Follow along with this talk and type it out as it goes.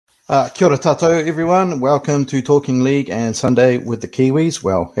Kia ora tatou, everyone. Welcome to Talking League and Sunday with the Kiwis.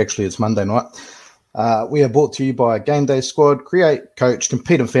 Well, actually, it's Monday night. We are brought to you by Game Day Squad. Create, coach,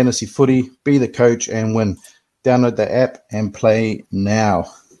 compete in fantasy footy, be the coach and win. Download the app and play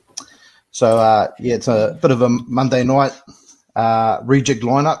now. So, it's a bit of a Monday night rejigged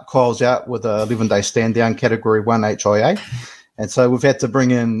lineup. Kyle's out with a 11-day stand-down, Category 1 HIA. And so we've had to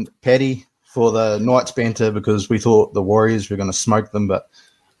bring in Paddy for the Knights banter because we thought the Warriors were going to smoke them, but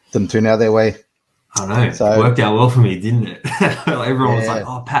didn't turn out their way. I know. So, it worked out well for me, didn't it? Everyone was like,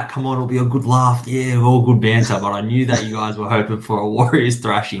 oh, Pat, come on, it'll be a good laugh. Yeah, all good banter. But I knew that you guys were hoping for a Warriors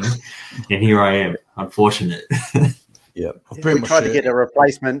thrashing. And here I am. Unfortunate. Yeah. We tried to get a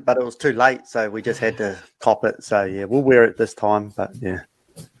replacement, but it was too late. So we just had to cop it. So, yeah, we'll wear it this time. But, yeah.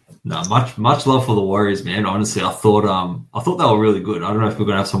 No, much love for the Warriors, man. Honestly, I thought they were really good. I don't know if we're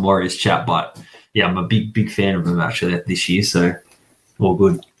going to have some Warriors chat, but, yeah, I'm a big fan of them, actually, this year. So, all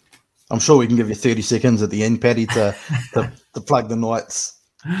good. I'm sure we can give you 30 seconds at the end, Paddy, to plug the Knights'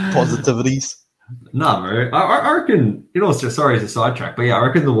 positivities. No, bro. I reckon, sorry as a sidetrack, but yeah, I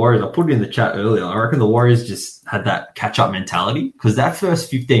reckon the Warriors, I put it in the chat earlier, I reckon the Warriors just had that catch-up mentality because that first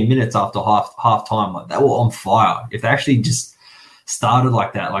 15 minutes after half time, like, they were on fire. If they actually just started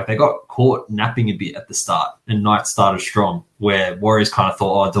like that, like they got caught napping a bit at the start and Knights started strong, where Warriors kind of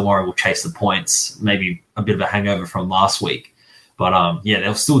thought, oh, don't worry, we'll chase the points, maybe a bit of a hangover from last week. But, they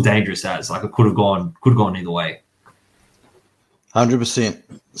were still dangerous as. Like, it could have gone either way. 100%.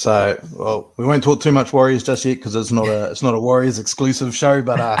 So, well, we won't talk too much Warriors just yet because it's not a Warriors exclusive show,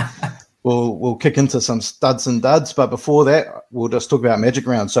 but we'll kick into some studs and duds. But before that, we'll just talk about Magic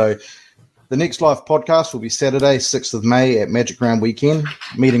Round. So the next live podcast will be Saturday, 6th of May at Magic Round weekend.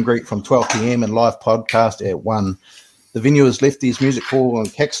 Meet and greet from 12 p.m. and live podcast at 1. The venue is Lefty's Music Hall on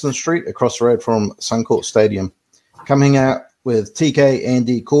Caxton Street across the road from Suncourt Stadium. Come hang out with TK,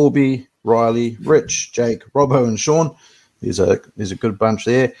 Andy, Corby, Riley, Rich, Jake, Robbo, and Sean. There's a good bunch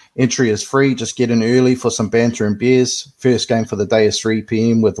there. Entry is free. Just get in early for some banter and beers. First game for the day is 3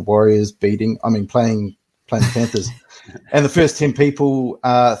 p.m. with the Warriors playing the Panthers. And the first 10 people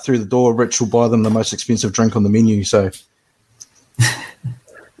through the door, Rich will buy them the most expensive drink on the menu. So,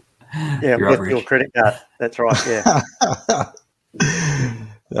 yeah, with your credit card. That's right. Yeah.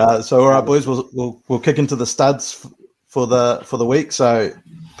 So all right, boys, we'll kick into the studs for the week. So,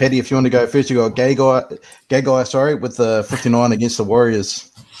 Paddy, if you want to go first, you got Gay Guy, with the 59 against the Warriors.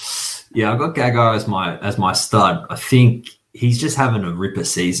 Yeah, I got Gagai as my stud. I think he's just having a ripper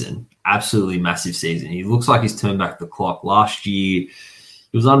season, absolutely massive season. He looks like he's turned back the clock. Last year,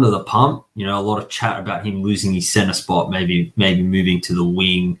 he was under the pump. A lot of chat about him losing his center spot, maybe moving to the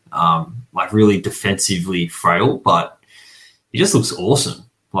wing, like really defensively frail, but he just looks awesome.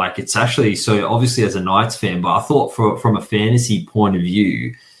 Like, it's actually, so obviously as a Knights fan, but I thought from a fantasy point of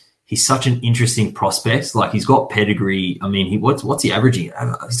view, he's such an interesting prospect. Like, he's got pedigree. I mean, what's he averaging?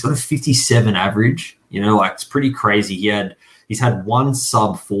 He's got a 57 average. It's pretty crazy. He's had one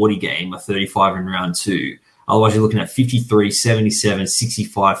sub 40 game, a 35 in round 2. Otherwise, you're looking at 53, 77,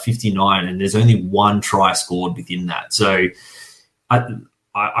 65, 59, and there's only one try scored within that. So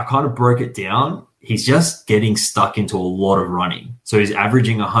I kind of broke it down. He's just getting stuck into a lot of running. So he's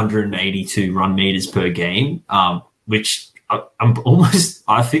averaging 182 run meters per game, which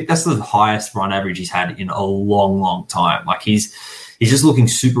I think that's the highest run average he's had in a long, long time. Like, he's just looking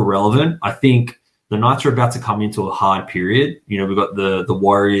super relevant. I think the Knights are about to come into a hard period. We've got the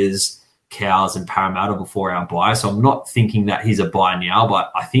Warriors, Cows, and Parramatta before our bye. So I'm not thinking that he's a buy now,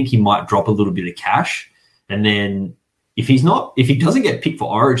 but I think he might drop a little bit of cash. And then if he doesn't get picked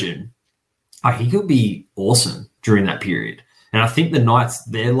for Origin, he could be awesome during that period. And I think the Knights,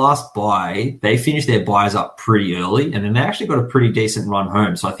 their last bye, they finished their buys up pretty early, and then they actually got a pretty decent run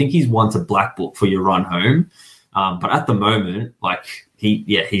home. So I think he's one to black book for your run home. But at the moment, like,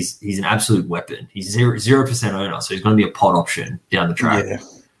 he's an absolute weapon. He's 0% owner, so he's going to be a pot option down the track. Yeah,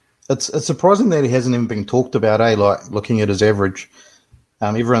 it's surprising that he hasn't even been talked about. Like, looking at his average,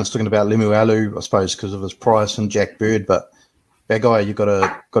 everyone's talking about Lemuelu, I suppose, because of his price, and Jack Bird, but that guy you got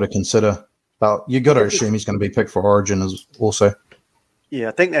to consider. But you got to assume he's going to be picked for Origin also. Yeah,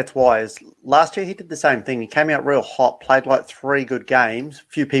 I think that's why. Last year he did the same thing. He came out real hot, played like 3 good games.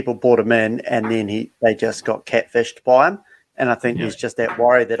 Few people bought him in, and then they just got catfished by him. And I think he's just that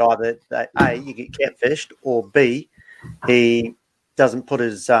worry that either A, you get catfished, or B, he doesn't put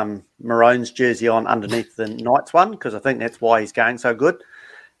his Maroons jersey on underneath the Knights one, because I think that's why he's going so good.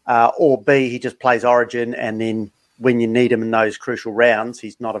 Or B, he just plays Origin, and then when you need him in those crucial rounds,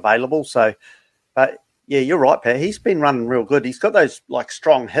 he's not available. So, but yeah, you're right, Pat. He's been running real good. He's got those like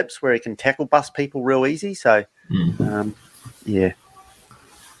strong hips where he can tackle bust people real easy. So, yeah.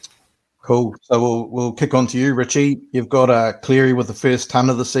 Cool. So we'll kick on to you, Richie. You've got Cleary with the first ton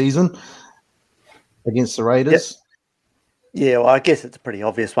of the season against the Raiders. Yeah, well, I guess it's a pretty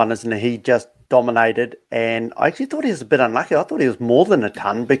obvious one, isn't it? He just dominated, and I actually thought he was a bit unlucky. I thought he was more than a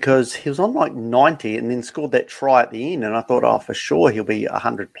ton because he was on like 90 and then scored that try at the end, and I thought, oh, for sure he'll be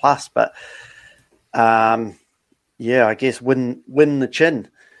 100 plus. But yeah, I guess win the chin.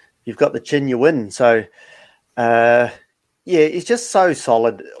 You've got the chin, you win. So yeah, he's just so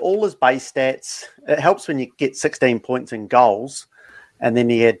solid. All his base stats. It helps when you get 16 points in goals. And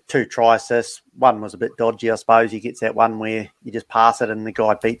then he had 2 try assists. One was a bit dodgy, I suppose. He gets that one where you just pass it and the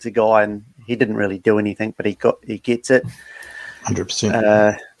guy beats a guy, and he didn't really do anything, but he gets it.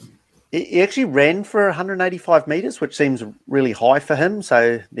 100%. He actually ran for 185 metres, which seems really high for him.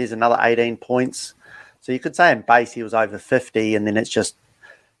 So there's another 18 points. So you could say in base he was over 50, and then it's just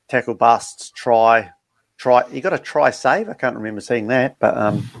tackle busts, try. He got a try save. I can't remember seeing that,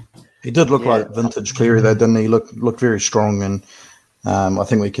 but he did look like vintage Cleary, though, didn't he? Looked very strong, and I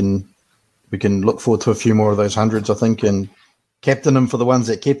think we can look forward to a few more of those hundreds, I think, and captain him for the ones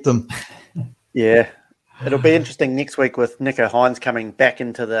that kept him. Yeah. It'll be interesting next week with Nico Hines coming back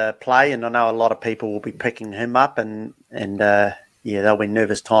into the play, and I know a lot of people will be picking him up, and yeah, there'll be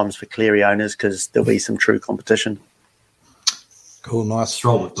nervous times for Cleary owners because there'll be some true competition. Cool, nice.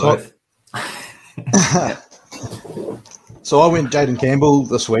 Roll with both. So I went Jaden Campbell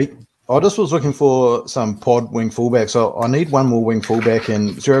this week. I just was looking for some pod wing fullback. So I need one more wing fullback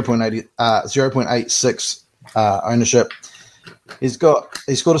and 0.86 ownership. He's got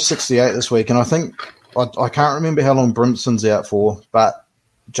a 68 this week, and I think I can't remember how long Brimson's out for, but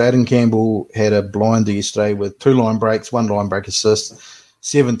Jaden Campbell had a blinder yesterday with 2 line breaks, 1 line break assist,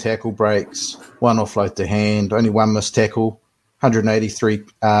 7 tackle breaks, 1 offload to hand, only 1 missed tackle, 183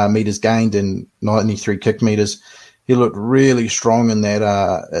 metres gained and 93 kick metres. He looked really strong in that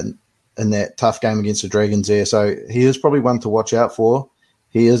in that tough game against the Dragons there. So he is probably one to watch out for.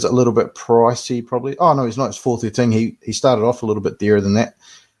 He is a little bit pricey probably. Oh, no, he's not. It's 413. He started off a little bit dearer than that.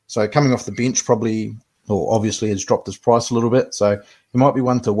 So coming off the bench probably, or obviously has dropped his price a little bit. So he might be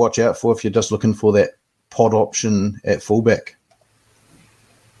one to watch out for if you're just looking for that pod option at fullback.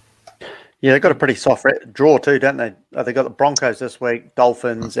 Yeah, they've got a pretty soft draw too, don't they? They've got the Broncos this week,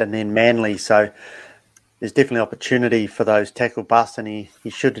 Dolphins, and then Manly. So there's definitely opportunity for those tackle busts, and he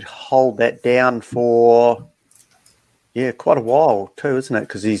should hold that down for, quite a while too, isn't it?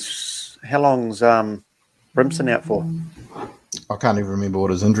 Because how long's Brimson out for? I can't even remember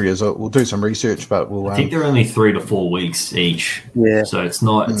what his injury is. We'll do some research, but we'll. I think they're only 3 to 4 weeks each. Yeah. So it's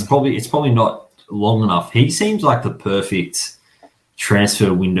not. It's probably not long enough. He seems like the perfect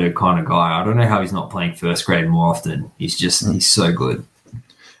transfer window kind of guy. I don't know how he's not playing first grade more often. He's so good.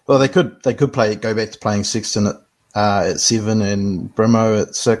 Well, they could go back to playing Sexton at 7 and Brimo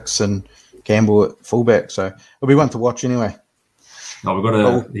at 6 and Campbell at fullback. So it'll be one to watch anyway.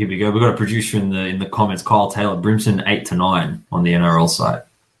 Oh, here we go. We've got a producer in the comments, Kyle Taylor, Brimson 8 to 9 on the NRL site.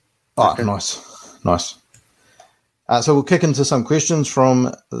 Oh, nice. So we'll kick into some questions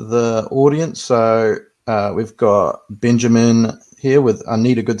from the audience. So we've got Benjamin here with I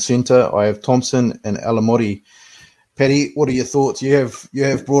need a good centre. I have Thompson and Alamotti. Paddy, what are your thoughts? You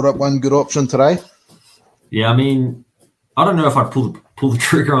have brought up one good option today. Yeah, I mean, I don't know if I'd pull the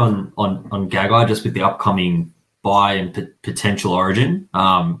trigger on Gagai just with the upcoming bye and potential Origin,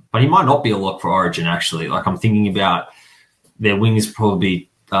 but he might not be a lock for Origin actually. Like I'm thinking about their wings probably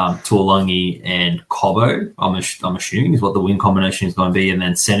Tuolungi and Cobbo. I'm assuming is what the wing combination is going to be, and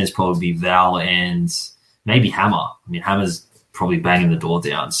then centers probably Val and maybe Hammer. I mean, Hammer's probably banging the door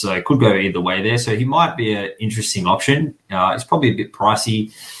down, so it could go either way there. So he might be an interesting option. It's probably a bit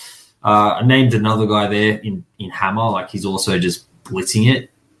pricey. I named another guy there in Hammer, like he's also just blitzing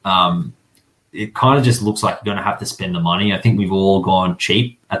it. It kind of just looks like you're going to have to spend the money. I think we've all gone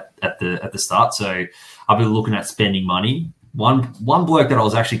cheap at the start, so I'll be looking at spending money. One bloke that I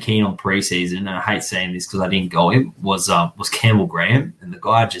was actually keen on preseason, and I hate saying this because I didn't go him, was Campbell Graham, and the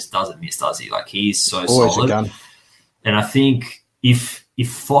guy just doesn't miss, does he? Like he's so always solid. a gun. And I think if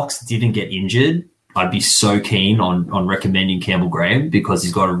Fox didn't get injured, I'd be so keen on recommending Campbell Graham because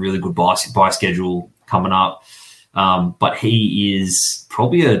he's got a really good buy schedule coming up. But he is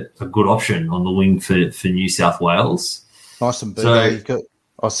probably a good option on the wing for New South Wales. Nice and big.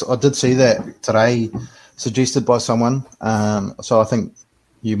 I did see that today, suggested by someone. So I think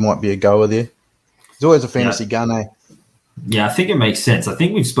you might be a goer there. He's always a fantasy gun, eh? Yeah, I think it makes sense. I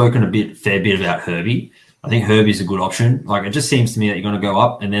think we've spoken a fair bit about Herbie. I think Herbie's a good option. Like it just seems to me that you're going to go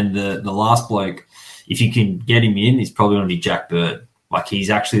up, and then the last bloke, if you can get him in, is probably going to be Jack Bird. Like he's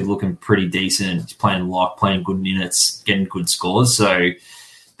actually looking pretty decent. He's playing lock, playing good minutes, getting good scores. So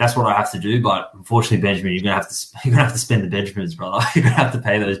that's what I have to do. But unfortunately, Benjamin, you're gonna have to spend the Benjamins, brother. You're gonna have to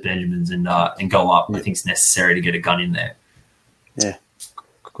pay those Benjamins and go up. I think it's necessary to get a gun in there. Yeah,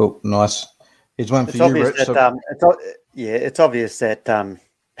 cool, nice. Here's one for you, Rich. It's obvious that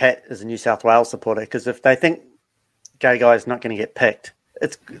Pat is a New South Wales supporter, because if they think Gay Guy's not going to get picked,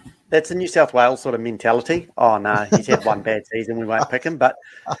 that's a New South Wales sort of mentality. Oh no, he's had one bad season, we won't pick him. But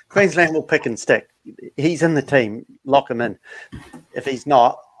Queensland will pick and stick. He's in the team, lock him in. If he's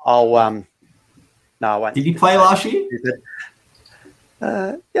not, I'll no, I won't. Did he play last year?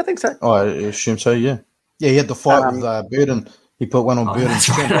 Yeah, I think so. Oh, I assume so. Yeah, he had the fight with Burden. He put one on Burden.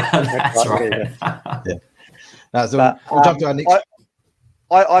 That's right. Yeah. We'll jump to our next.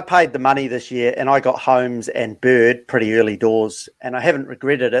 I paid the money this year, and I got Holmes and Bird pretty early doors, and I haven't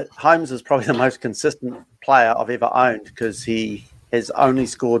regretted it. Holmes is probably the most consistent player I've ever owned, because he has only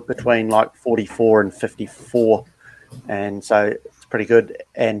scored between like 44 and 54, and so it's pretty good.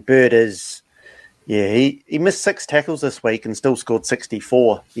 And Bird is, he missed 6 tackles this week and still scored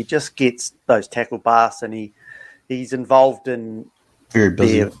 64. He just gets those tackle basts, and he's involved in very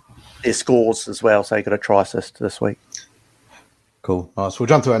busy their scores as well, so he got a try assist this week. Cool. Nice. We'll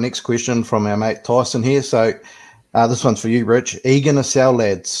jump to our next question from our mate Tyson here. So this one's for you, Rich. Egan to sell,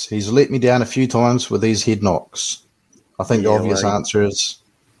 lads. He's let me down a few times with these head knocks. I think the obvious answer is...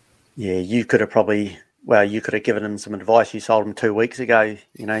 Yeah, you could have given him some advice. You sold him 2 weeks ago.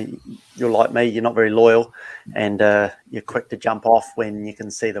 You know, you're like me. You're not very loyal, and you're quick to jump off when you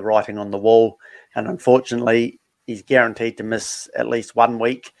can see the writing on the wall. And unfortunately, he's guaranteed to miss at least 1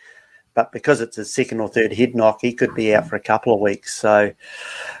 week. But because it's his second or third head knock, he could be out for a couple of weeks. So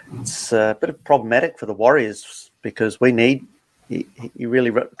it's a bit of problematic for the Warriors, because he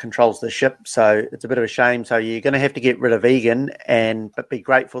really controls the ship. So it's a bit of a shame. So you're going to have to get rid of Egan, but be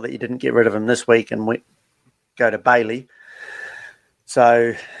grateful that you didn't get rid of him this week and go to Bailey.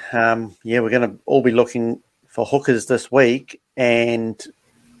 So, we're going to all be looking for hookers this week. And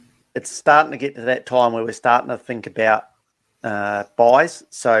it's starting to get to that time where we're starting to think about buys.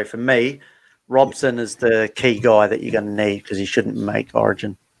 So for me, Robson is the key guy that you're going to need, because he shouldn't make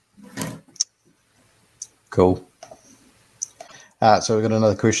Origin. Cool. So we've got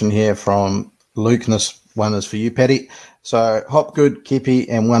another question here from Luke, and this one is for you, Paddy. So Hopgood, Kepi,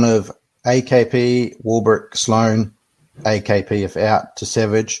 and one of AKP, Warbrick, Sloan, AKP if out, to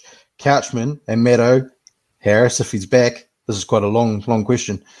Savage, Couchman, and Meadow, Harris if he's back. This is quite a long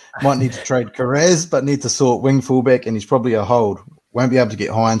question. Might need to trade Carraz, but need to sort wing fullback, and he's probably a hold. Won't be able to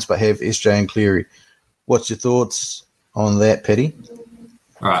get Hines, but have SJ and Cleary. What's your thoughts on that, Paddy?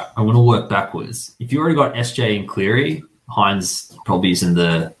 All right, I'm going to work backwards. If you already got SJ and Cleary, Hines probably isn't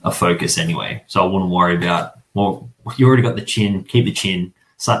a focus anyway, so I wouldn't worry about. Well, you already got the chin. Keep the chin.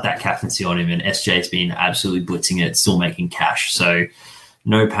 Slap that captaincy on him, and SJ's been absolutely blitzing it, still making cash. So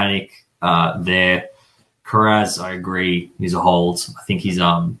no panic there. Carraz, I agree, he's a hold. I think he's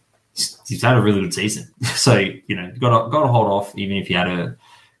had a really good season. So, you know, got to hold off even if he had a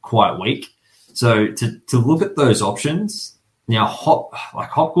quiet week. So to look at those options, now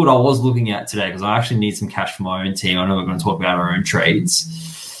Hopgood I was looking at today, because I actually need some cash for my own team. I know we're going to talk about our own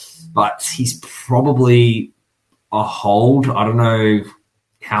trades, but he's probably a hold. I don't know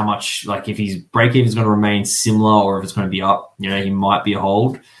how much, like if his break-even is going to remain similar or if it's going to be up, you know, he might be a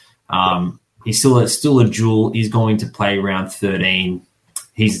hold. He's still a jewel. He's going to play round 13.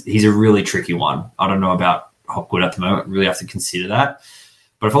 He's a really tricky one. I don't know about Hopgood at the moment. Really have to consider that.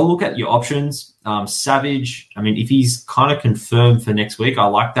 But if I look at your options, Savage, I mean, if he's kind of confirmed for next week, I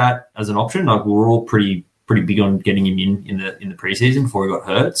like that as an option. Like we're all pretty big on getting him in the preseason before he got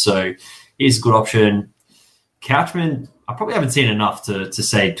hurt. So he's a good option. Couchman, I probably haven't seen enough to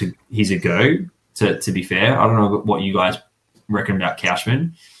say he's a go, to be fair. I don't know what you guys reckon about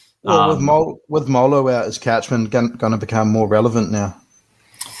Couchman. Well, with Molo out, is Couchman going to become more relevant now?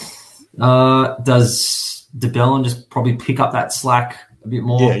 Does DeBellin just probably pick up that slack a bit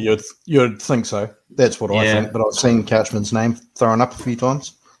more? Yeah, you'd think so. That's what I think. But I've seen Couchman's name thrown up a few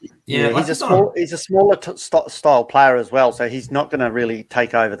times. Yeah, he's a smaller style player as well, so he's not going to really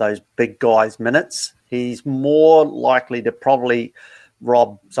take over those big guys' minutes. He's more likely to probably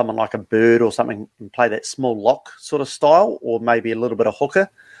rob someone like a Bird or something and play that small lock sort of style, or maybe a little bit of hooker.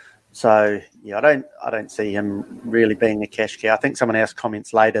 So yeah, I don't see him really being a cash cow. I think someone else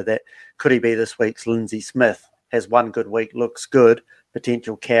comments later that could he be this week's Lindsay Smith? Has one good week, looks good,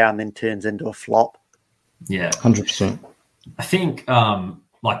 potential cow, and then turns into a flop. Yeah, 100%. I think I'm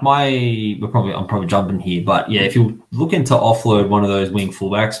probably jumping here, but yeah, if you're looking to offload one of those wing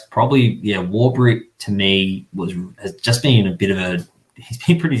fullbacks, probably Warbrick to me has just been he's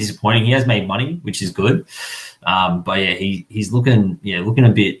been pretty disappointing. He has made money, which is good. But yeah, he's looking a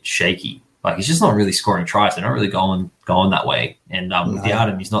bit shaky. Like he's just not really scoring tries. They're not really going that way. And without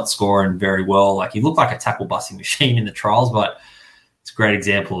him, he's not scoring very well. Like he looked like a tackle busting machine in the trials, but it's a great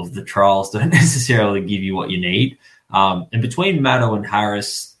example of the trials don't necessarily give you what you need. And between Maddo and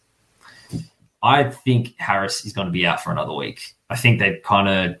Harris, I think Harris is going to be out for another week. I think they've kind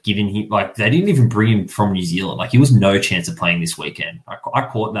of given him, like they didn't even bring him from New Zealand. Like he was no chance of playing this weekend. I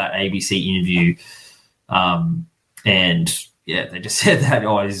caught that ABC interview, and yeah, they just said that,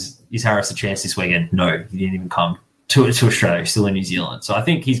 is Harris a chance this weekend? No, he didn't even come to Australia. He's still in New Zealand. So I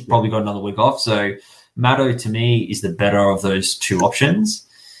think he's probably got another week off. So Maddo, to me, is the better of those two options.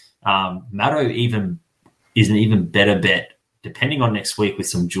 Maddo is an even better bet depending on next week with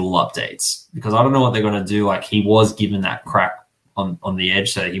some dual updates, because I don't know what they're going to do. Like he was given that crack on the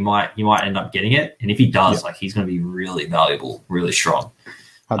edge, so he might end up getting it. And if he does, like he's going to be really valuable, really strong.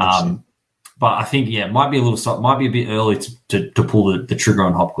 But I think, it might be a bit early to pull the trigger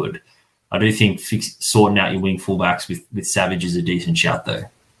on Hopgood. I do think sorting out your wing fullbacks with Savage is a decent shout, though.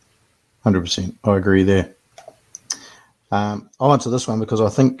 100%. I agree there. I'll answer this one because I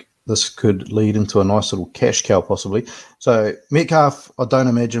think this could lead into a nice little cash cow possibly. So Metcalf, I don't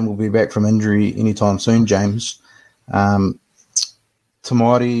imagine will be back from injury anytime soon, James.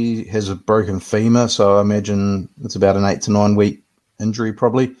 Tamati has a broken femur, so I imagine it's about an 8 to 9 week injury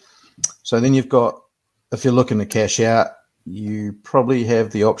probably. So then you've got, if you're looking to cash out, you probably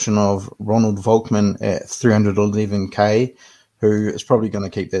have the option of Ronald Volkman at 311k, who is probably going to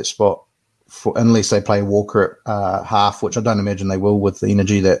keep that spot unless they play Walker at half, which I don't imagine they will with the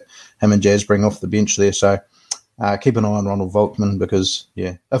energy that him and Jazz bring off the bench there. So keep an eye on Ronald Volkman because,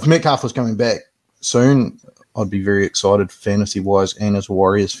 if Metcalf was coming back soon, I'd be very excited fantasy-wise and as a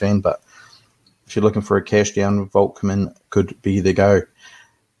Warriors fan. But if you're looking for a cash down, Volkman could be the go.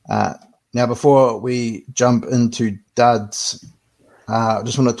 Now, before we jump into duds, I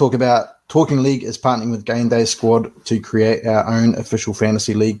just want to talk about Talking League is partnering with Game Day Squad to create our own official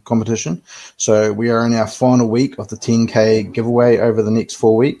fantasy league competition. So we are in our final week of the 10K giveaway over the next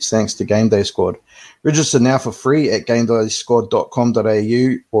 4 weeks, thanks to Game Day Squad. Register now for free at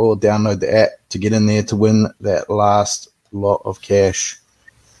gamedaysquad.com.au or download the app to get in there to win that last lot of cash.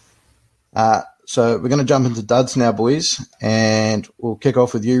 So we're going to jump into duds now, boys, and we'll kick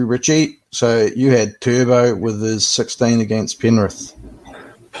off with you, Richie. So you had Turbo with his 16 against Penrith.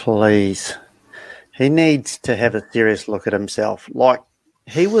 Please. He needs to have a serious look at himself. Like,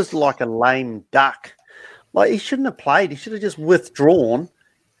 he was like a lame duck. Like, he shouldn't have played. He should have just withdrawn.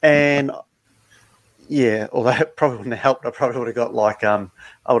 And, although it probably wouldn't have helped. I probably would have got,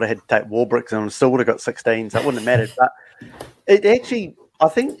 I would have had to take Warbricks and still would have got 16, so it wouldn't have mattered. But it actually, I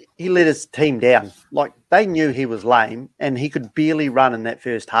think he let his team down. Like, they knew he was lame, and he could barely run in that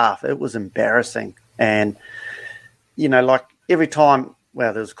first half. It was embarrassing. And, every time,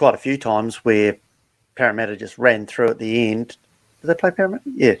 well, there was quite a few times where Parramatta just ran through at the end. Did they play Parramatta?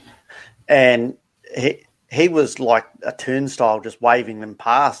 Yeah. And he was like a turnstile just waving them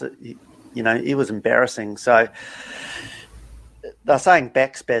past. It was embarrassing. So they're saying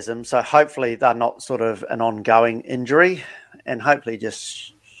back spasm, so hopefully they're not sort of an ongoing injury, and hopefully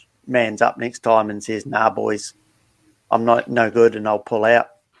just mans up next time and says, nah, boys, I'm no good and I'll pull out.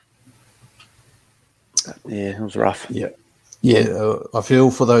 Yeah, it was rough. Yeah, I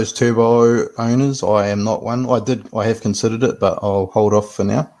feel for those Turbo owners. I am not one. I have considered it, but I'll hold off for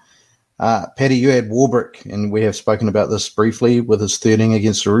now. Paddy, you had Warbrick, and we have spoken about this briefly with his 13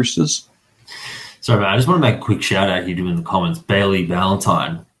 against the Roosters. Sorry, mate, I just want to make a quick shout out here in the comments. Bailey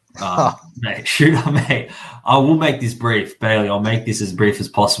Valentine. Mate, Shooter, mate. I will make this brief. Bailey, I'll make this as brief as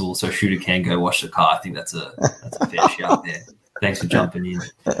possible so Shooter can go wash the car. I think that's a fair shout there. Thanks for jumping in.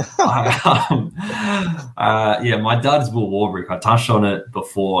 My dad is Will Warbrick. I touched on it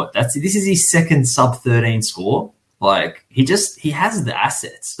before. This is his second sub-13 score. Like, he has the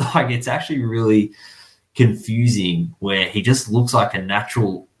assets. Like, it's actually really confusing where he just looks like a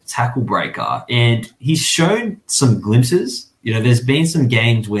natural tackle breaker. And he's shown some glimpses. There's been some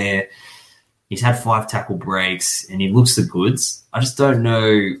games where he's had 5 tackle breaks and he looks the goods. I just don't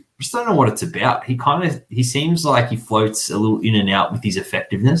know what it's about. He seems like he floats a little in and out with his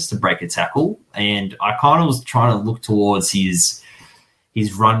effectiveness to break a tackle. And I kind of was trying to look towards his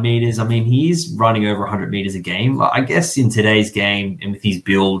run meters. I mean, he is running over 100 meters a game. I guess in today's game and with his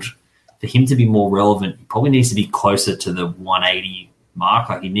build, for him to be more relevant, he probably needs to be closer to the 180 mark.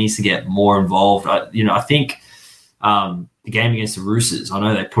 Like, he needs to get more involved. I think the game against the Roosters, I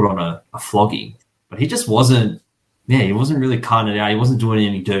know they put on a flogging, but he just wasn't. Yeah, he wasn't really cutting it out. He wasn't doing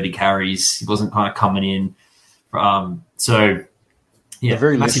any dirty carries. He wasn't kind of coming in. The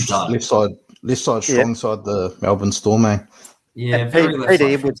very left side left side, strong side, the Melbourne Storm, eh? Yeah, very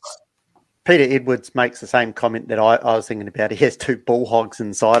Peter Edwards makes the same comment that I was thinking about. He has 2 bull hogs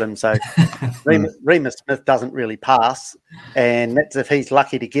inside him, so Remus Smith doesn't really pass, and that's if he's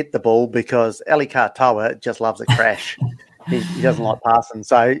lucky to get the ball, because Ali Katoa just loves a crash. he doesn't like passing,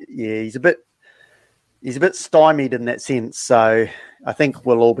 so yeah, he's a bit stymied in that sense. So I think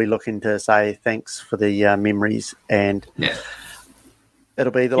we'll all be looking to say thanks for the memories, and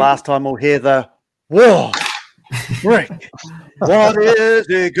it'll be the last time we'll hear the "Whoa, Rick, what is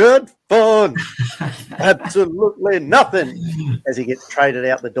it good fun? Absolutely nothing," as he gets traded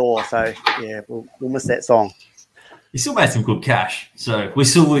out the door. So yeah, we'll miss that song. You still made some good cash, so we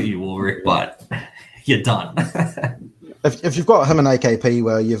salute you, Ulrich, but you're done. If you've got him and AKP,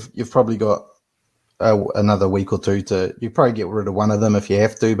 well, you've probably got another week or two to. You probably get rid of one of them if you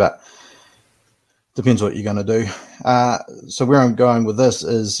have to, but depends what you're going to do. So where I'm going with this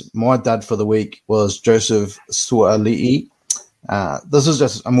is my dad for the week was Joseph Suali'i. This is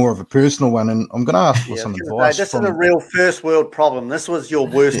just more of a personal one, and I'm going to ask for some advice. This is a real first world problem. This was your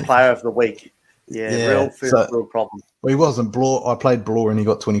worst player of the week. Real first world problem. Well, he wasn't Bloor. I played Bloor and he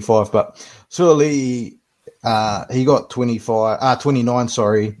got 25, but Suali'i, he got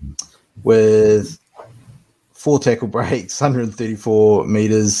 29, with 4 tackle breaks, 134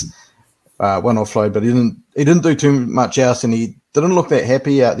 meters, 1 offload, but he didn't do too much else, and he didn't look that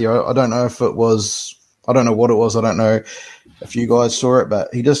happy out there. I don't know if it was, I don't know what it was. I don't know if you guys saw it,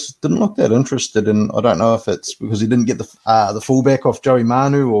 but he just didn't look that interested, and I don't know if it's because he didn't get the fullback off Joey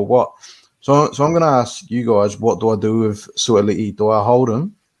Manu or what. So I'm going to ask you guys, what do I do with Suali'i? Do I hold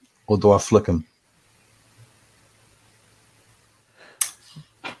him or do I flick him?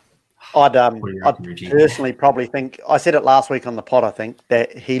 I'd personally probably think, I said it last week on the pod, I think,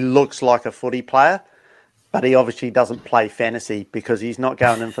 that he looks like a footy player, but he obviously doesn't play fantasy because he's not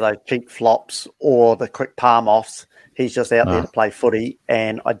going in for those cheap flops or the quick palm offs. He's just out there to play footy,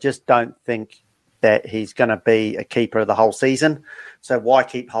 and I just don't think that he's going to be a keeper the whole season. So why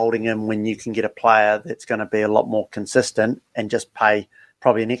keep holding him when you can get a player that's going to be a lot more consistent and just pay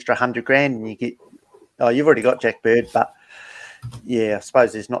probably an extra $100,000 and you get, you've already got Jack Bird, but yeah, I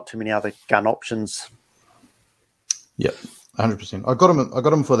suppose there's not too many other gun options. Yeah, 100%. I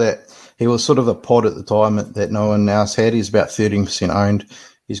got him for that. He was sort of a pod at the time that no one else had. He's about 13% owned.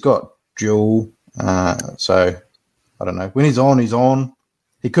 He's got dual, so I don't know. When he's on, he's on.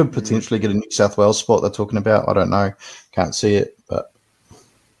 He could potentially get a New South Wales spot they're talking about. I don't know. Can't see it, but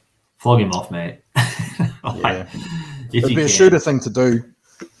flog him off, mate. Yeah. It'd be a shooter thing to do.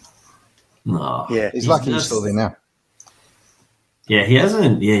 No. Yeah, he's lucky he's still there now. Yeah, he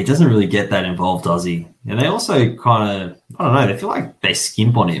doesn't really get that involved, does he? And they also kind of, I don't know, they feel like they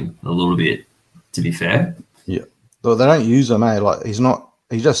skimp on him a little bit, to be fair. Yeah. Well, they don't use him, Like, he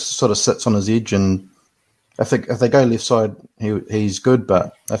just sort of sits on his edge, and if they go left side, he's good,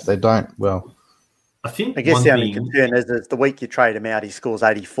 but if they don't, well. I guess the only concern is the week you trade him out, he scores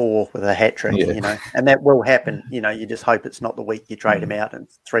 84 with a hat trick, and that will happen. You just hope it's not the week you trade him out and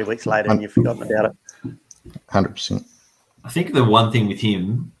 3 weeks later and you've forgotten about it. 100%. I think the one thing with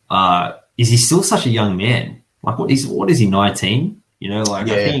him is he's still such a young man. Like, what is he, 19? I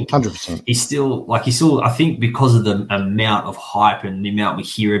think 100%. He's still, I think because of the amount of hype and the amount we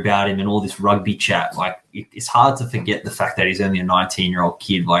hear about him and all this rugby chat, it's hard to forget the fact that he's only a 19-year-old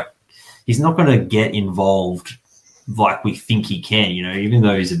kid. He's not going to get involved like we think he can, even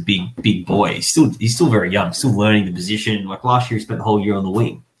though he's a big boy. He's still very young, still learning the position. Like last year, he spent the whole year on the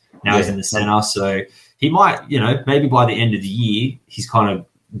wing. Now he's in the centre, so he might, maybe by the end of the year, he's kind of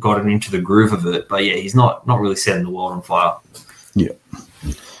gotten into the groove of it. But yeah, he's not really setting the world on fire. Yeah.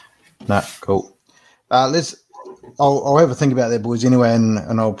 Nah, cool. I'll have a think about that, boys, anyway,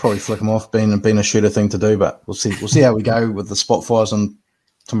 and I'll probably flick them off, being a shooter thing to do. But we'll see how we go with the spot fires on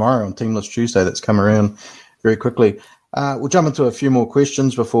tomorrow on Teamless Tuesday. That's come around very quickly. We'll jump into a few more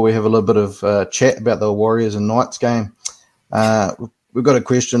questions before we have a little bit of chat about the Warriors and Knights game. We've got a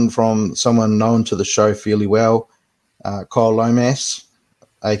question from someone known to the show fairly well, Kyle Lomas,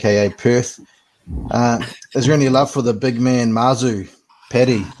 a.k.a. Perth. Is there any love for the big man Mazu?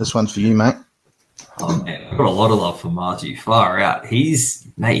 Paddy, this one's for you, mate. Oh, man, I've got a lot of love for Mazu. Far out. He's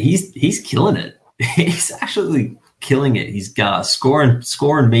killing it. He's actually killing it. He's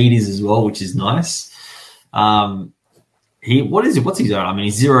scoring meters as well, which is nice. What's his own? I mean,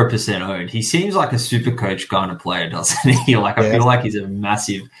 he's 0% owned. He seems like a super coach kind of player, doesn't he? I feel like he's a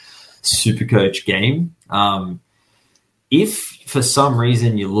massive super coach game. If for some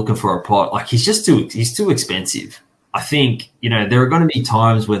reason you're looking for a pot, he's too expensive. I think, there are going to be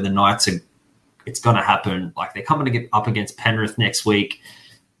times where the Knights it's going to happen. They're coming to get up against Penrith next week.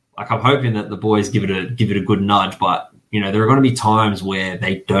 like I'm hoping that the boys give it a good nudge, but there are going to be times where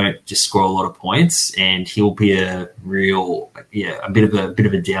they don't just score a lot of points, and he'll be a bit of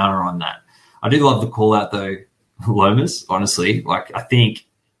a downer on that. I do love the call out though, Lomas. Honestly, like I think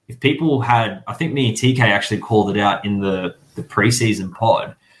me and TK actually called it out in the preseason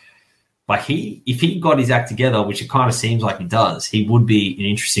pod. Like if he got his act together, which it kind of seems like he does, he would be an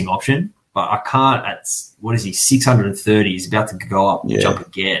interesting option. But I can't. At what is he? 630. He's about to go up and jump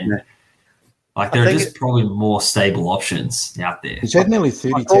again. Yeah. Like there are just probably more stable options out there. He's had nearly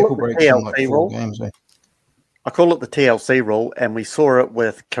 30 tackle breaks in like 4 games. Eh? I call it the TLC rule, and we saw it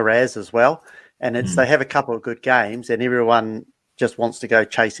with Carraz as well. And they have a couple of good games, and everyone just wants to go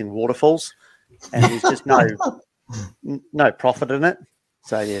chasing waterfalls, and there's just no profit in it.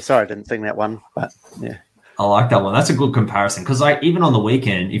 So yeah, sorry I didn't think that one, but yeah. I like that one. That's a good comparison because like even on the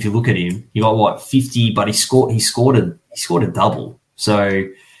weekend, if you look at him, he got 50, but he scored a double. So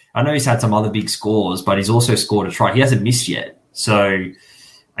I know he's had some other big scores, but he's also scored a try. He hasn't missed yet. So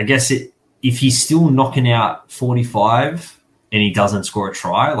I guess if he's still knocking out 45 and he doesn't score a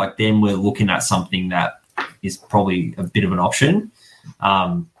try, like then we're looking at something that is probably a bit of an option.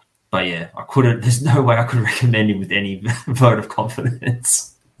 But yeah, there's no way I could recommend him with any vote of confidence.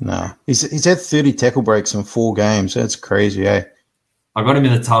 No, he's had 30 tackle breaks in 4 games. That's crazy, eh? I got him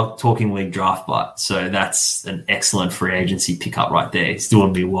in the Talking League draft, so that's an excellent free agency pickup right there. He's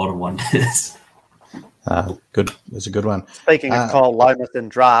doing me a world of wonders. Good. That's a good one. Speaking of Kyle Lomas in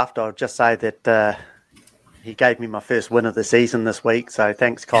draft, I'll just say that he gave me my first win of the season this week. So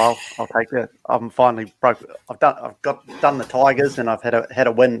thanks, Kyle. I'll take it. I'm finally broke. I've done the Tigers, and I've had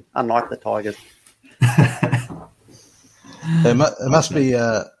a win unlike the Tigers. It must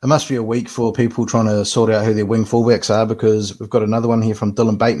be a week for people trying to sort out who their wing fullbacks are, because we've got another one here from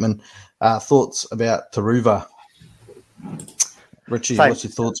Dylan Bateman. Thoughts about Taruva? Richie, what's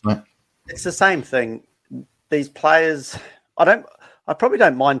your thoughts, mate? It's the same thing. These players, I probably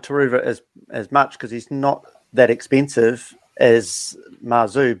don't mind Taruva as much because he's not that expensive as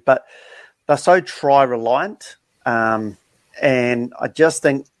Marzu, but they're so try reliant, and I just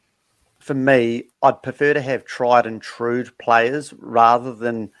think, for me, I'd prefer to have tried and true players rather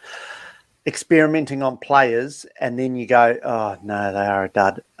than experimenting on players and then you go, oh, no, they are a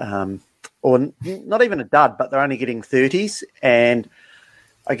dud. Or not even a dud, but they're only getting 30s. And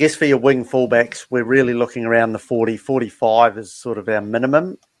I guess for your wing fullbacks, we're really looking around the 40, 45 is sort of our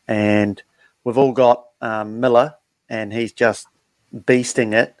minimum. And we've all got Miller, and he's just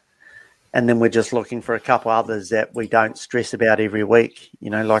beasting it. And then we're just looking for a couple others that we don't stress about every week.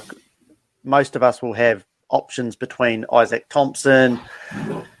 Like most of us will have options between Isaac Thompson,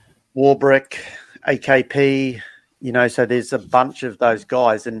 Warbrick, AKP, so there's a bunch of those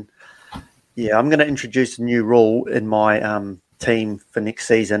guys. And yeah, I'm going to introduce a new rule in my team for next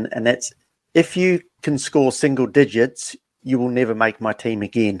season. And that's if you can score single digits, you will never make my team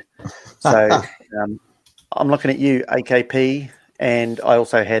again. So I'm looking at you, AKP. And I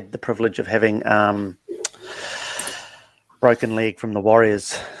also had the privilege of having broken leg from the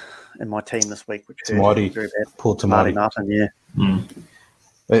Warriors in my team this week, which hurt very bad. Poor Tamati Martin, yeah. Mm.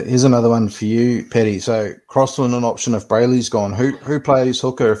 Here's another one for you, Paddy. So Crossland an option if Brayley's gone. Who plays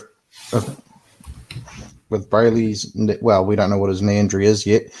hooker with Brayley's? Well, we don't know what his knee injury is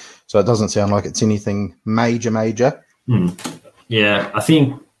yet, so it doesn't sound like it's anything major. Yeah,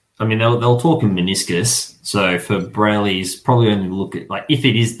 they'll talk in meniscus. So for Brayley's, probably only look at, like, if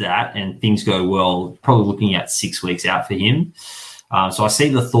it is that and things go well, probably looking at 6 weeks out for him. So I see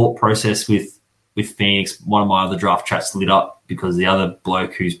the thought process with Phoenix. One of my other draft chats lit up because the other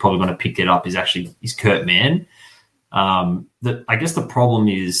bloke who's probably going to pick it up is Kurt Mann. I guess the problem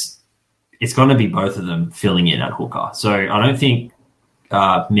is it's going to be both of them filling in at hooker. So I don't think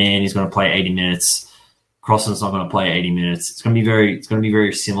Mann is going to play 80 minutes. Crossland's not going to play 80 minutes. It's going to be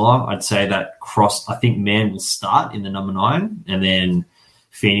very similar. I'd say that I think Mann will start in the number 9, and then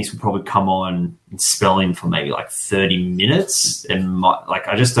Phoenix will probably come on and spell in for maybe like 30 minutes. And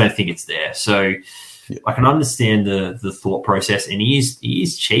I just don't think it's there. So yeah. I can understand the thought process, and he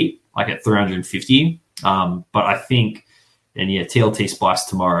is cheap, like at 350. But I think, and yeah, TLT Spice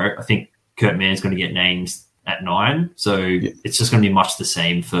tomorrow, I think Kurt Mann's going to get named at 9. So it's just going to be much the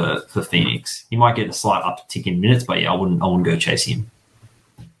same for Phoenix. He might get a slight uptick in minutes, but yeah, I wouldn't go chase him.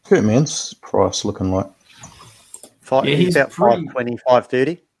 Kurt Mann's price looking like? He's about 520,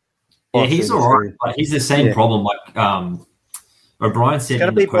 530. Yeah, he's all right, but he's the same problem. Like O'Brien said, it's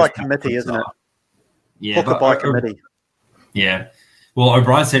going to be by committee, isn't it? Yeah, hooker by committee. Yeah. Well,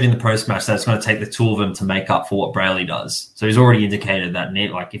 O'Brien said in the post-match that it's going to take the two of them to make up for what Brayley does. So he's already indicated that,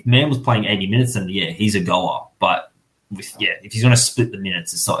 like, if Mann was playing 80 minutes, then yeah, he's a goer. But if he's going to split the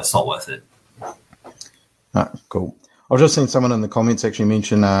minutes, it's not worth it. Cool. I've just seen someone in the comments actually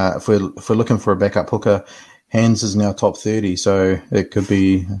mention if we're looking for a backup hooker, Hands is now top 30, so it could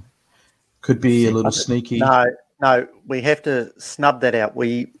be a little sneaky. No, we have to snub that out.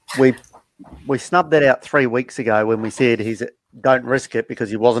 We snubbed that out 3 weeks ago when we said don't risk it because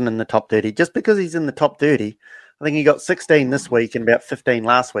he wasn't in the top 30. Just because he's in the top 30, I think he got 16 this week and about 15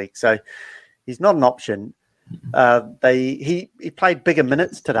 last week, so he's not an option. He played bigger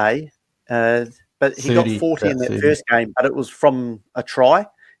minutes today, but he got 40 in that 30. first game, but it was from a try,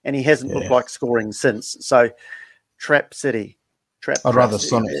 and he hasn't looked like scoring since. So, Trap City. I'd rather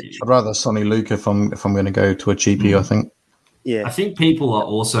Sonny Luke if I'm going to go to a cheapie. I think. Yeah, I think people are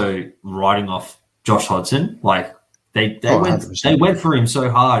also writing off Josh Hodgson. Like they went for him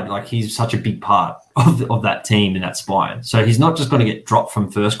so hard. Like he's such a big part of that team and that spine. So he's not just going to get dropped from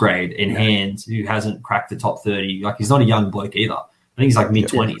first grade in Hands, who hasn't cracked the top 30. Like he's not a young bloke either. I think he's like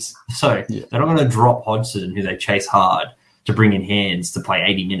mid-20s. So they're not going to drop Hodgson, who they chase hard, to bring in Hands to play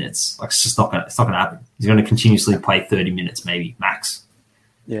 80 minutes. Like it's not going to happen. He's going to continuously play 30 minutes, maybe max.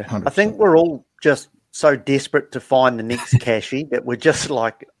 Yeah, 100%. I think we're all just so desperate to find the next Cashy that we're just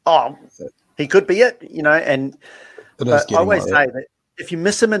like, oh, he could be it, And but I always say that if you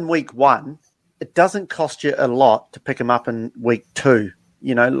miss him in week 1, it doesn't cost you a lot to pick him up in week 2.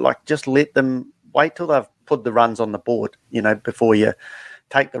 Like just let them wait till they've put the runs on the board, before you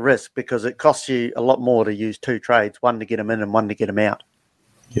take the risk, because it costs you a lot more to use 2 trades, one to get him in and one to get him out.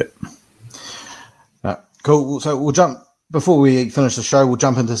 Yep. Cool. So we'll jump, before we finish the show, we'll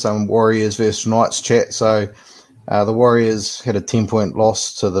jump into some Warriors versus Knights chat. So the Warriors had a 10-point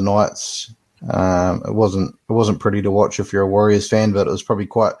loss to the Knights. It wasn't pretty to watch if you're a Warriors fan, but it was probably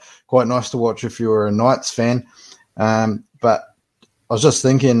quite nice to watch if you were a Knights fan. But I was just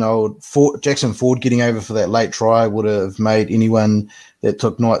thinking, Jackson Ford getting over for that late try would have made anyone that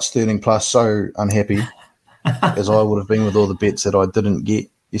took Knights 13 plus so unhappy, as I would have been with all the bets that I didn't get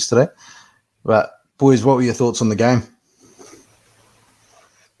yesterday. But boys, what were your thoughts on the game?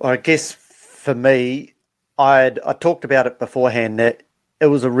 Well, I guess for me, I talked about it beforehand that it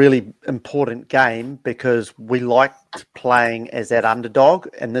was a really important game because we liked playing as that underdog,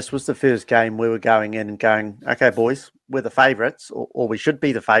 and this was the first game we were going in and going, okay, boys, we're the favourites, or we should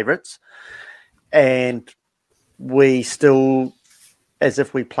be the favourites, and we still, as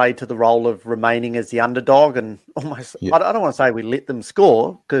if we played to the role of remaining as the underdog, and almost, I don't want to say we let them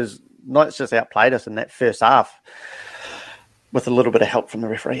score, because Knights just outplayed us in that first half with a little bit of help from the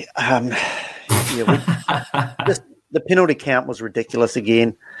referee. The penalty count was ridiculous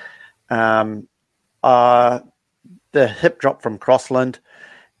again. The hip drop from Crossland.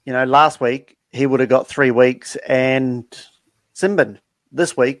 Last week he would have got 3 weeks and Simbin.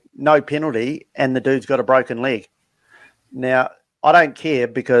 This week, no penalty, and the dude's got a broken leg. Now, I don't care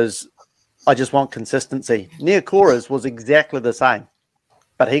because I just want consistency. Neokora's was exactly the same,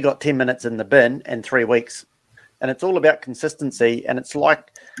 but he got 10 minutes in the bin and 3 weeks. And it's all about consistency. And it's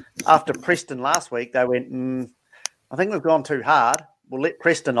like after Preston last week, they went, I think we've gone too hard. We'll let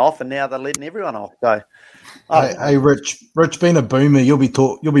Preston off, and now they're letting everyone off. So, hey, Rich, being a boomer, you'll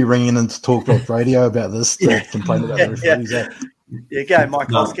be ringing into Talk Rock Radio about this to complain about the referees. Yeah, go, Mike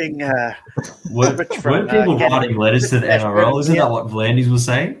Hosking. Weren't people writing letters to the NRL? Isn't that what Vlandis was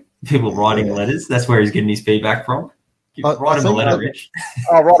saying? People writing letters. That's where he's getting his feedback from. Write him a letter, Rich.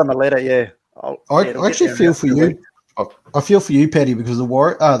 I'll write him a letter. Yeah. I actually feel for you. I feel for you, Paddy, because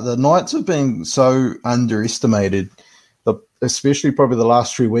the Knights have been so underestimated, especially probably the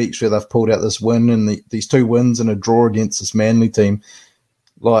last 3 weeks where they've pulled out this win and these 2 wins and a draw against this Manly team.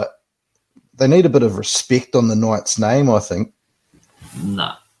 Like, they need a bit of respect on the Knights' name, I think.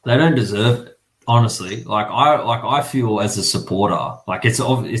 No, they don't deserve it, honestly. I feel as a supporter, like it's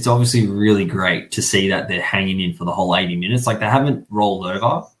obviously really great to see that they're hanging in for the whole 80 minutes. Like, they haven't rolled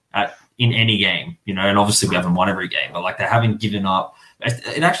over in any game, and obviously we haven't won every game, but like they haven't given up.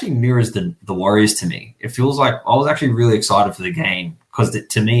 It actually mirrors the Warriors to me. It feels like I was actually really excited for the game because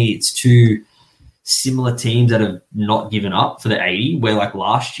to me it's 2 similar teams that have not given up for the 80, where like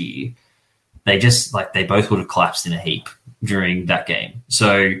last year they just they both would have collapsed in a heap during that game.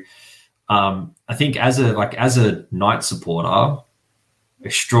 So I think as a Knights supporter,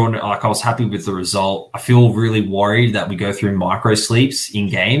 extraordinary. Like, I was happy with the result. I feel really worried that we go through micro sleeps in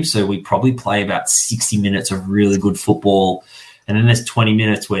games. So we probably play about 60 minutes of really good football. And then there's 20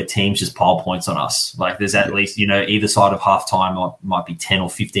 minutes where teams just pile points on us. Like, there's at least, either side of halftime might be 10 or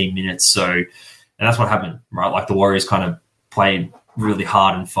 15 minutes. So, and that's what happened, right? Like, the Warriors kind of played really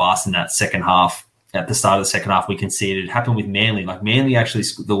hard and fast in that second half at the start of the second half we conceded. It happened with Manly. Like Manly actually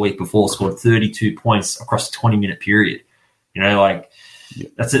the week before scored 32 points across a 20-minute period. You know, like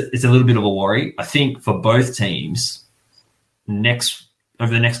it's a little bit of a worry. I think for both teams,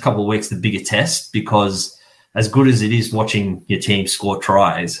 over the next couple of weeks, the bigger test, because as good as it is watching your team score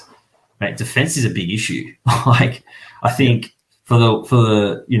tries, mate, defense is a big issue. Like I think for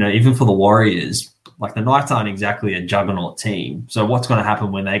the even for the Warriors, like the Knights aren't exactly a juggernaut team. So what's going to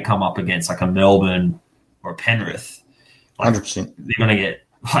happen when they come up against like a Melbourne or a Penrith? Like, 100%. They're going to get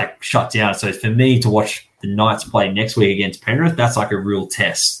like shut down. So for me to watch the Knights play next week against Penrith, that's like a real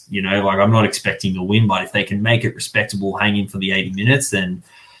test. You know, like I'm not expecting to win, but if they can make it respectable, hang in for the 80 minutes, then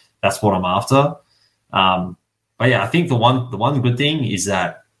that's what I'm after. But yeah, I think the one good thing is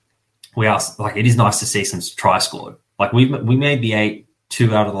that we are like, it is nice to see some try scored. Like we made the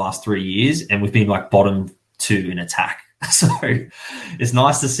 8-2 out of the last 3 years, and we've been like bottom 2 in attack. So it's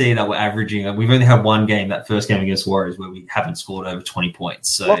nice to see that we're averaging. We've only had one game, that first game against Warriors, where we haven't scored over 20 points.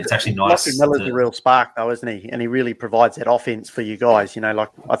 So it's actually nice. Lachie Miller's a real spark, though, isn't he? And he really provides that offense for you guys. You know, like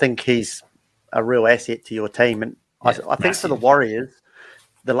I think he's a real asset to your team. And I think for the Warriors,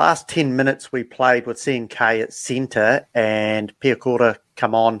 the last 10 minutes we played with CNK at centre and Piacorta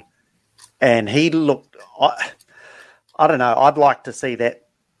come on, and he looked. I don't know. I'd like to see that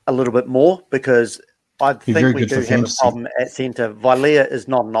a little bit more, because I think we do have a problem at centre. Vilea is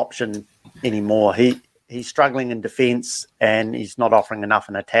not an option anymore. He's struggling in defence, and he's not offering enough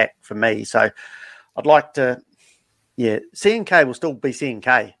in attack for me. So I'd like to, CNK will still be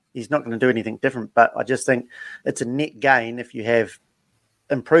CNK. He's not going to do anything different, but I just think it's a net gain if you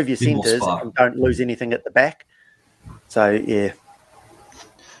improve your centres and don't lose anything at the back. So, yeah.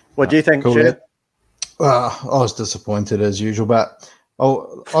 What do you think, Stu? I was disappointed as usual, but I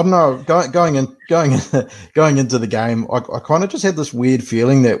don't know. Going into the game, I kind of just had this weird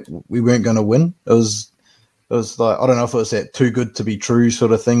feeling that we weren't going to win. It was like, I don't know if it was that too good to be true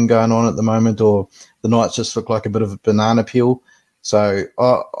sort of thing going on at the moment, or the Knights just look like a bit of a banana peel. So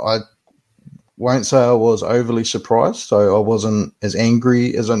I won't say I was overly surprised. So I wasn't as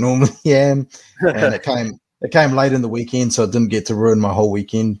angry as I normally am, and it came late in the weekend, so it didn't get to ruin my whole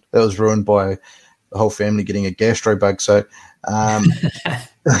weekend. That was ruined by the whole family getting a gastro bug. So,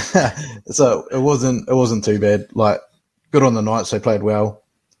 so it wasn't too bad. Like, good on the Knights, they played well.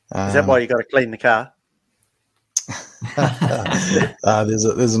 Is that why you got to clean the car?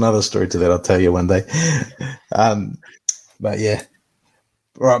 There's another story to that. I'll tell you one day. But yeah,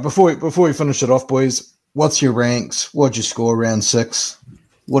 all right. Before we finish it off, boys, what's your ranks? What'd you score round 6?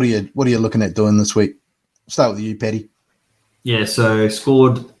 What are you looking at doing this week? Start with you, Paddy. Yeah, so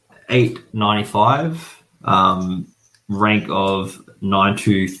scored 895, rank of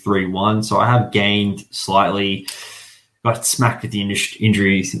 9231. So I have gained slightly. Got smacked with the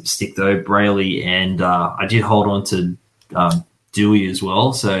injury stick though, Brayley, and I did hold on to Dewey as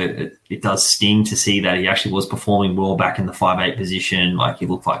well. So it does sting to see that he actually was performing well back in the 5'8" position. Like he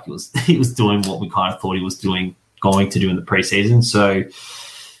looked like he was doing what we kind of thought he was going to do in the preseason. So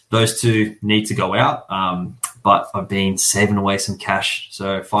those two need to go out. But I've been saving away some cash,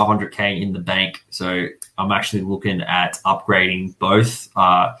 so $500K in the bank. So I'm actually looking at upgrading both.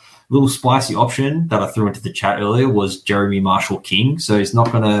 Little spicy option that I threw into the chat earlier was Jeremy Marshall-King. So he's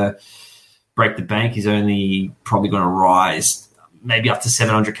not going to break the bank. He's only probably going to rise maybe up to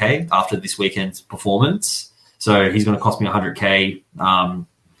 $700K after this weekend's performance. So he's going to cost me $100K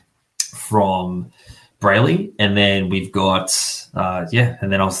from Brayley. And then we've got, and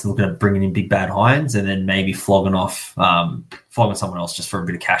then I was looking at bringing in Big Bad Hines and then maybe flogging someone else just for a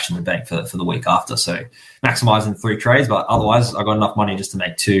bit of cash in the bank for the week after. So maximizing 3 trades, but otherwise I got enough money just to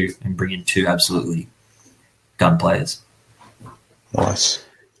make 2 and bring in 2 absolutely gun players. Nice.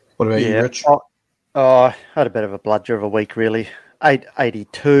 What about you, Rich? I had a bit of a bludger of a week, really.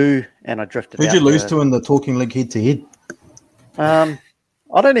 882, and I drifted out. Who'd you lose to in the Talking League head-to-head? I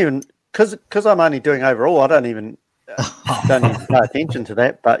don't even... Because I'm only doing overall, I don't even pay attention to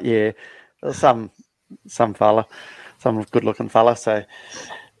that. But yeah, there's some fella, some good-looking fella. So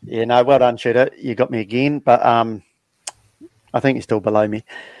yeah, no, well done, Shooter. You got me again, but I think you're still below me.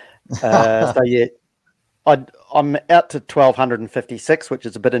 So yeah, I'm out to 1,256, which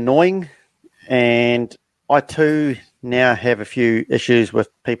is a bit annoying, and I too now have a few issues with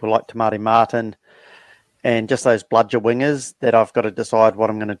people like Tamati Martin. And just those bludger wingers that I've got to decide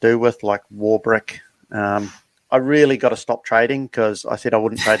what I'm going to do with, like Warbrick. I really got to stop trading because I said I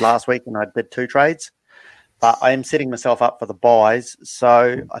wouldn't trade last week and I did 2 trades. But I am setting myself up for the buys.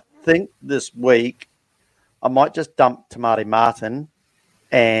 So I think this week I might just dump Tamati Martin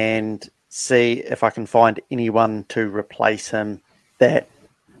and see if I can find anyone to replace him that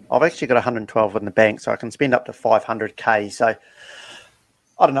I've actually got 112 in the bank, so I can spend up to 500k. So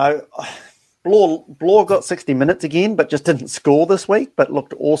I don't know. Blore got 60 minutes again, but just didn't score this week, but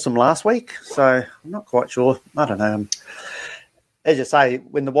looked awesome last week. So I'm not quite sure. I don't know. As you say,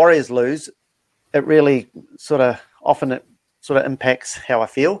 when the Warriors lose, it really often impacts how I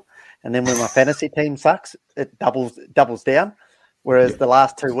feel. And then when my fantasy team sucks, it doubles down. Whereas the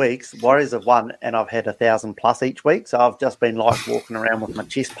last 2 weeks, Warriors have won, and I've had 1,000+ each week. So I've just been like walking around with my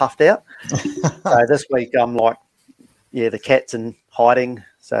chest puffed out. So this week I'm like, the cat's in hiding.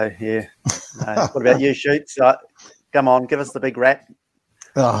 So what about you, Shoots? Come on, give us the big rap.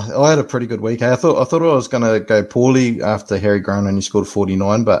 I had a pretty good week. I thought I was going to go poorly after Harry Grant only scored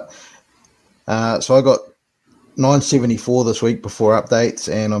 49, but so I got 974 this week before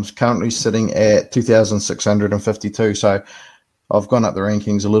updates, and I'm currently sitting at 2,652. So I've gone up the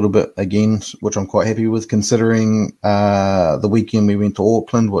rankings a little bit again, which I'm quite happy with, considering the weekend we went to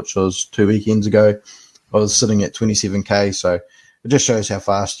Auckland, which was 2 weekends ago. I was sitting at 27k, so it just shows how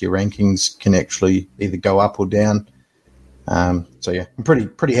fast your rankings can actually either go up or down. I'm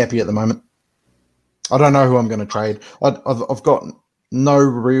pretty happy at the moment. I don't know who I'm going to trade. I've got no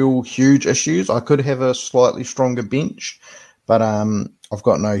real huge issues. I could have a slightly stronger bench, but I've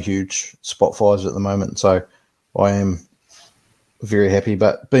got no huge spot fires at the moment, so I am very happy.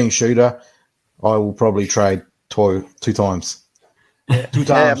 But being shooter, I will probably trade two times. Yeah. 2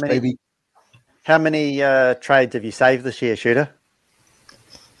 times, baby. How many trades have you saved this year, Shooter?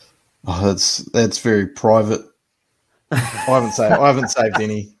 Oh, that's very private. I haven't saved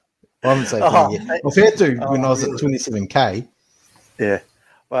any. I haven't saved any yet. I've had to when I was at 27k. Yeah.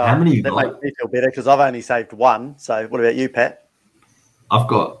 Well, how many that makes me feel better because I've only saved one. So what about you, Pat? I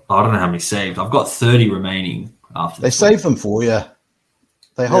don't know how many saved. I've got 30 remaining after. They save them for you.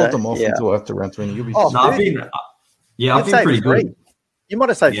 They hold them off until after round 20. You'll be. I've been pretty good. You might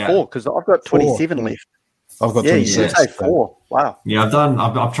have saved 4 because I've got 27 left. I've got 26. You saved 4. Wow. Yeah,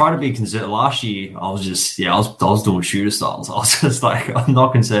 I've tried to be conservative. Last year, I was doing shooter styles. I was just like, I'm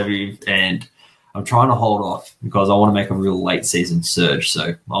not conservative, and I'm trying to hold off because I want to make a real late season surge.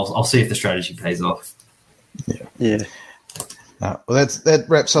 So I'll see if the strategy pays off. Yeah. Well, that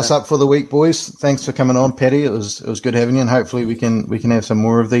wraps us up for the week, boys. Thanks for coming on, Paddy. It was good having you, and hopefully we can have some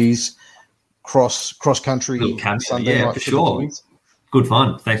more of these cross country Sunday night for sure. Good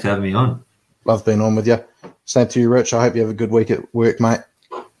fun. Thanks for having me on. Love being on with you. Same to you, Rich. I hope you have a good week at work, mate.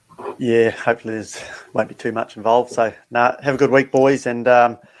 Yeah, hopefully there won't be too much involved. So, have a good week, boys, and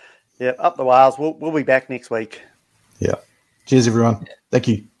up the whales. We'll be back next week. Yeah. Cheers, everyone. Thank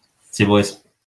you. See you, boys.